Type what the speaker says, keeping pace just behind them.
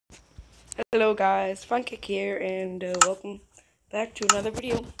Hello guys, Funkick here, and welcome back to another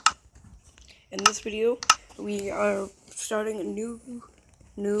video. In this video, we are starting a new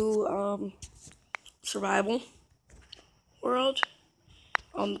survival world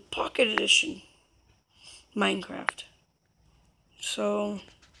on the Pocket Edition Minecraft. So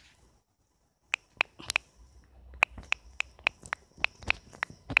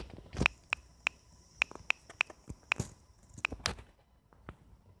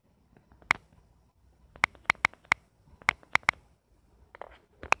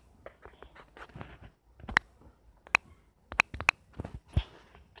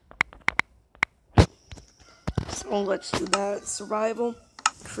let's do that. Survival,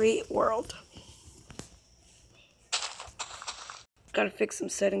 create world. Gotta fix some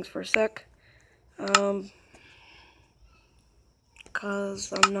settings for a sec.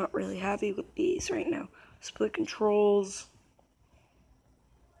 Cause I'm not really happy with these right now. Split controls,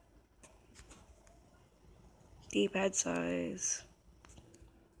 D-pad size,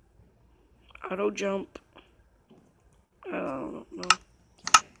 auto jump. I don't know.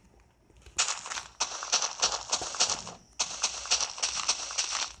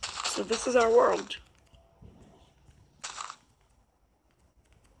 So this is our world.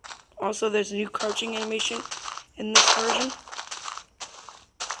 Also, there's a new crouching animation in this version.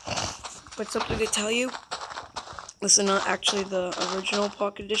 But something to tell you, this is not actually the original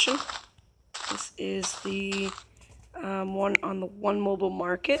Pocket Edition. This is the one on the One Mobile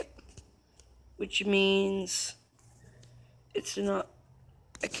Market, which means it's not.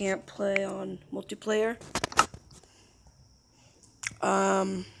 I can't play on multiplayer.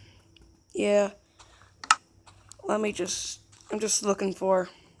 Yeah. I'm just looking for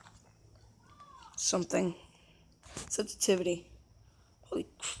something. Sensitivity. Holy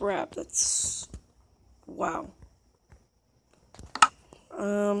crap, that's wow.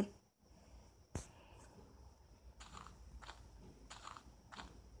 I'm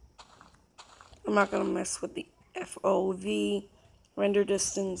not gonna mess with the FOV, render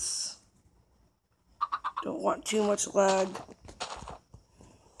distance. Don't want too much lag.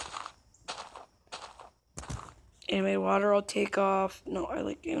 Animated water I'll take off. No, I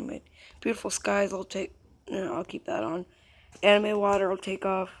like animated. Beautiful skies I'll keep that on. Animated water I'll take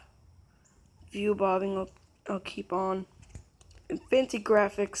off. View bobbing I'll keep on. And fancy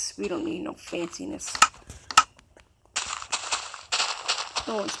graphics, we don't need no fanciness.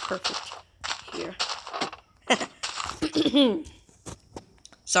 No one's perfect here.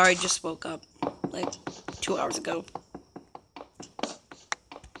 Sorry, just woke up like 2 hours ago.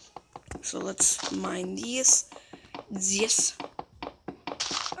 So let's mine these. Yes.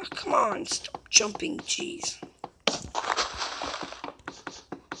 Oh, come on, stop jumping, jeez.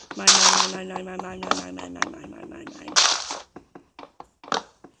 Mine.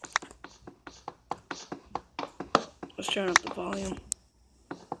 Let's turn up the volume.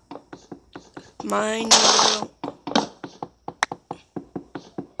 Mine.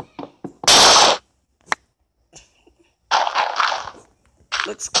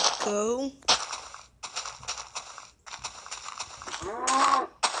 Let's go.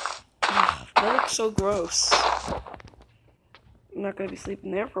 That looks so gross. I'm not gonna be sleeping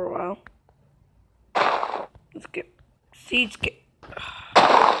there for a while. Let's get seeds.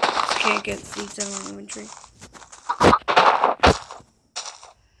 Can't get seeds out of my inventory.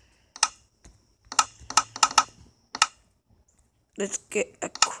 Let's get a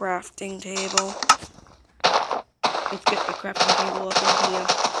crafting table. Let's get the crafting table up in here.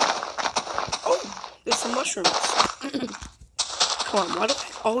 Oh, there's some mushrooms. Come on, why do I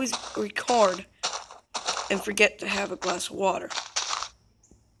always record and forget to have a glass of water?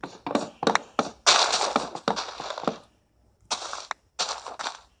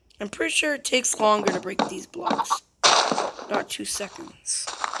 I'm pretty sure it takes longer to break these blocks. About 2 seconds.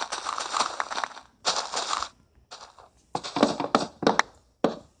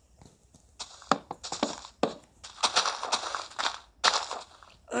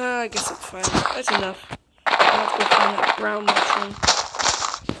 I guess that's fine. That's enough. I have to go find that brown mushroom.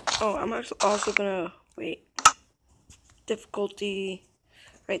 Oh, I'm also gonna wait. Difficulty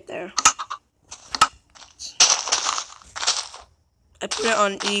right there. I put it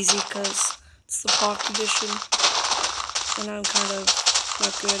on easy because it's the Pocket Edition, and I'm kind of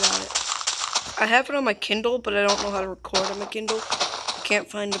not good at it. I have it on my Kindle, but I don't know how to record on my Kindle. I can't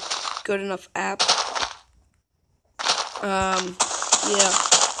find a good enough app. Yeah.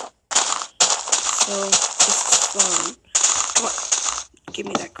 So, this is fun. Come on. Give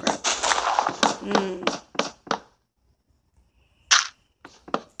me that crap.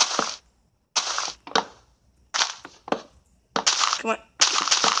 Come on.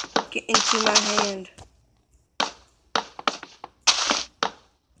 Get into my hand.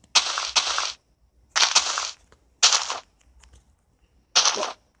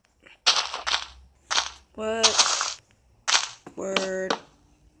 What? Word.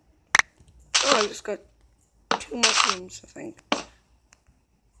 Oh, I just got 2 mushrooms, I think.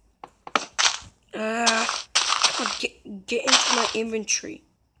 Come on, get into my inventory.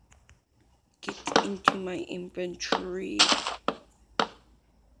 Get into my inventory.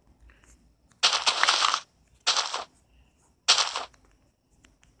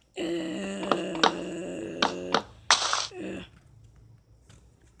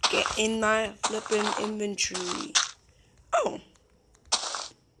 Get in my flippin' inventory. Oh.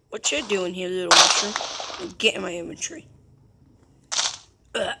 What you doing here, little mushroom? Get in my inventory.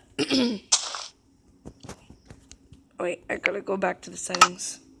 Wait, I gotta go back to the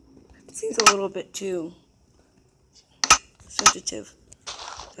settings. It seems a little bit too sensitive.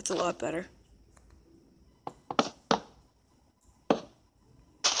 That's a lot better.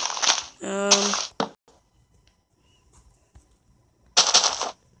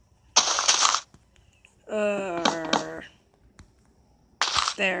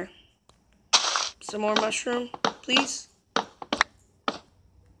 There. Some more mushroom, please.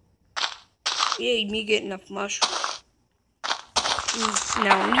 Yay, me get enough mushroom.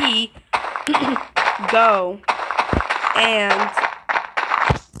 Now me go and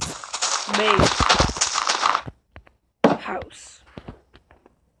make house.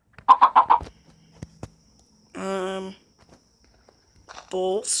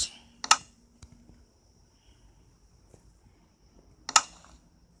 Bowls.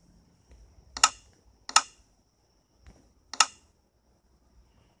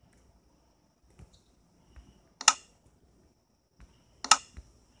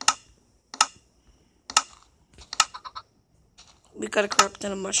 We got a crap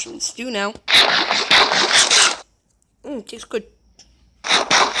ton of mushroom stew now. Tastes good.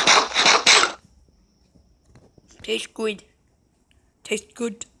 Tastes good. Tastes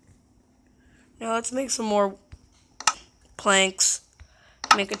good. Now let's make some more planks.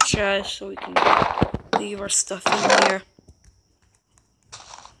 Make a chest so we can leave our stuff in here.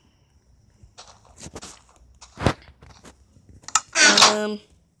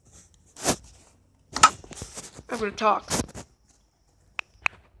 I'm gonna talk.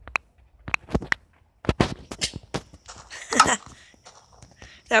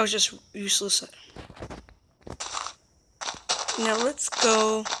 That was just useless. Now let's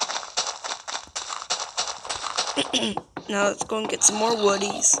go. Now let's go and get some more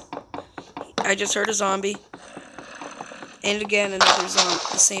woodies. I just heard a zombie. And again, another zombie.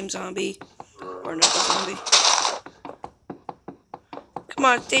 The same zombie. Or another zombie. Come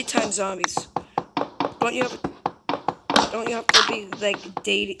on, daytime zombies. Don't you have to be like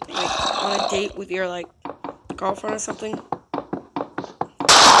dating, like on a date with your like girlfriend or something?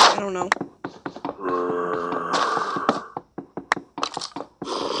 I don't know.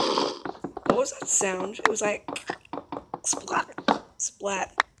 What was that sound? It was like splat,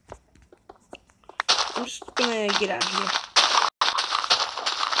 splat. I'm just gonna get out of here.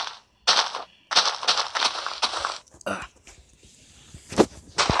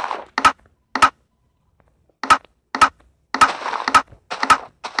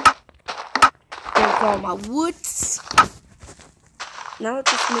 There's all my woods. Now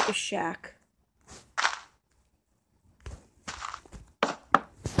let's just make a shack.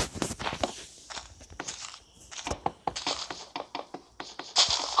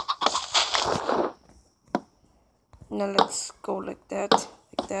 Now let's go like that,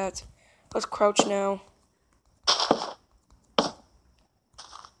 like that. Let's crouch now.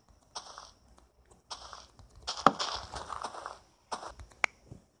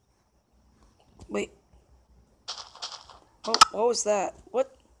 Wait. Oh, what was that?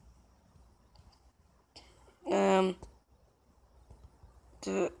 What?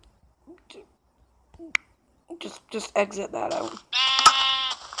 Just exit that out.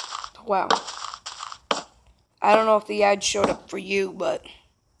 Wow. I don't know if the ad showed up for you, but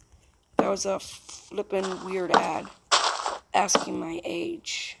that was a flippin' weird ad asking my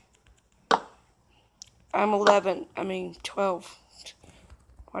age. I'm 11. I mean 12.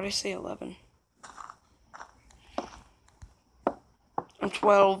 Why did I say 11? I'm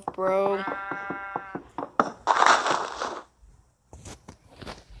 12, bro.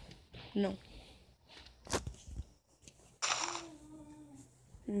 No.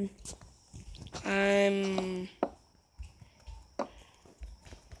 I'm...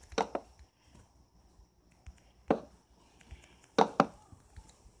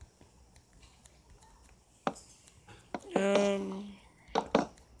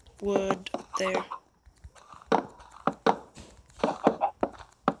 wood there.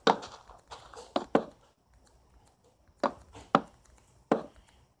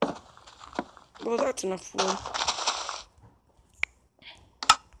 Well, that's enough wood.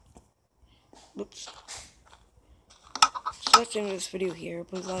 Oops. So that's the end of this video here.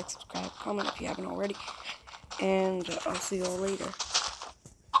 Please like, subscribe, comment if you haven't already. And I'll see you all later.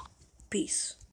 Peace.